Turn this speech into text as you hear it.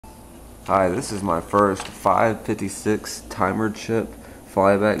Hi, this is my first 556 timer chip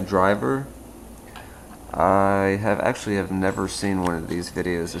flyback driver. I have never seen one of these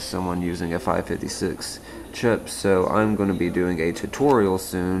videos of someone using a 556 chip, so I'm going to be doing a tutorial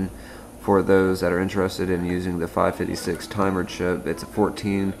soon for those that are interested in using the 556 timer chip. It's a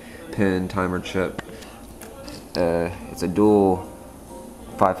 14-pin timer chip. It's a dual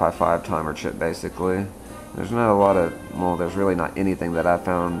 555 timer chip basically. There's not a lot of, well, there's really not anything that I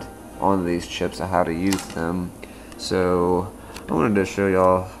found on these chips of how to use them. So I wanted to show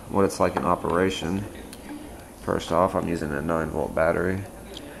y'all what it's like in operation. First off, I'm using a 9-volt battery.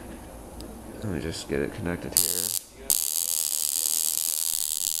 Let me just get it connected here.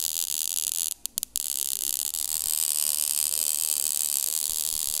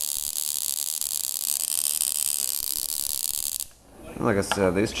 Like I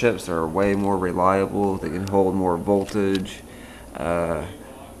said, these chips are way more reliable. They can hold more voltage.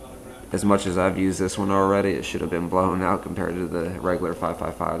 As much as I've used this one already, it should have been blown out compared to the regular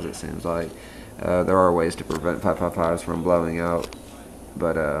 555s, it seems like. There are ways to prevent 555s from blowing out,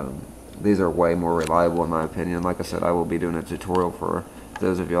 but these are way more reliable in my opinion. Like I said, I will be doing a tutorial for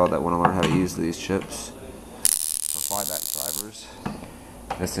those of y'all that want to learn how to use these chips for flyback drivers.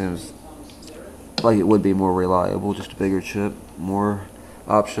 It seems like it would be more reliable, just a bigger chip, more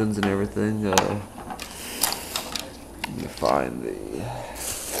options and everything. Let me find the,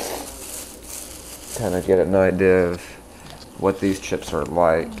 kind of get an idea of what these chips are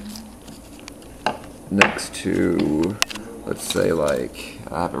like next to, let's say, like,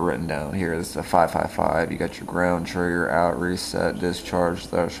 I have it written down here. This is a 555. You got your ground, trigger, out, reset, discharge,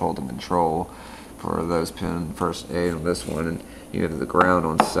 threshold, and control for those pin. First 8 on this one, and you have the ground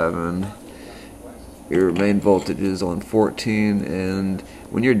on 7. Your main voltage is on 14, and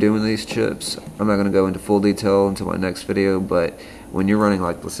when you're doing these chips, I'm not going to go into full detail until my next video, but when you're running,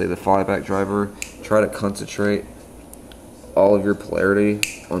 like, let's say the flyback driver, try to concentrate all of your polarity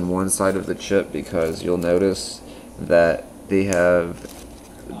on one side of the chip, because you'll notice that they have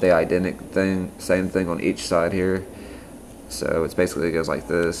the same thing on each side here. So it's basically, it goes like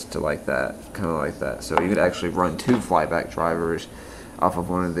this to like that, kind of like that. So you could actually run 2 flyback drivers off of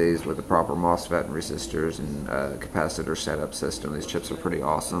one of these with the proper MOSFET and resistors and capacitor setup system. These chips are pretty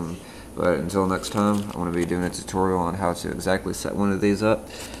awesome. But until next time, I want to be doing a tutorial on how to exactly set one of these up.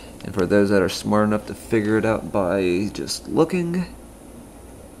 And for those that are smart enough to figure it out by just looking,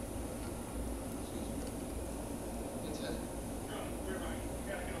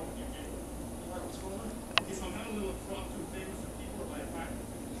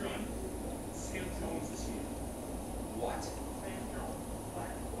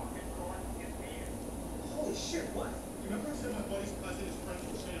 shit, what? You remember I said my buddy's cousin is friends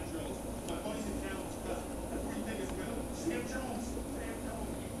with Sam Jones? My buddy's in town with his cousin. That's where you think is real? Sam Jones. Sam Jones.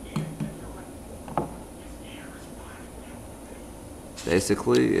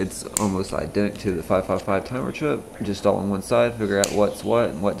 basically it's almost identical to the 555 timer chip, just all on one side. Figure out what's what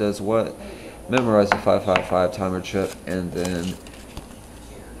and what does what. Memorize the 555 timer chip, and then,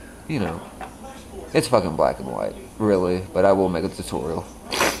 you know, it's fucking black and white, really, but I will make a tutorial.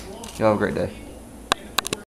 Y'all have a great day.